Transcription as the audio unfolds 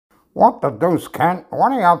What the deuce, Kent?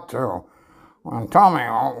 What are you up to? Well, tell me,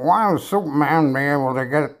 why was Superman be able to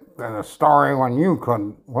get the story when you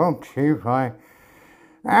couldn't? Well, Chief, I...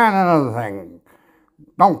 And another thing,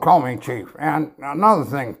 don't call me Chief. And another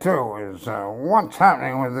thing, too, is what's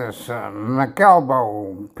happening with this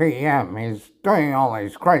McElbo PM? He's doing all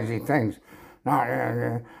these crazy things.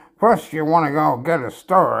 Now, first you want to go get a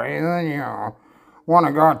story, then you want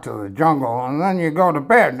to go out to the jungle, and then you go to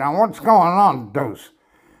bed. Now, what's going on, Deuce?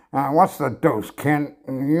 What's the deuce, Kent?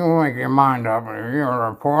 You make your mind up. Are you a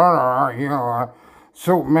reporter or are you a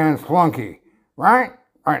Superman flunky? Right?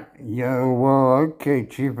 Right. Yeah, well, okay,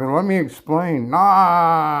 Chief, but let me explain.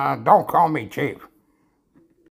 Nah, don't call me Chief.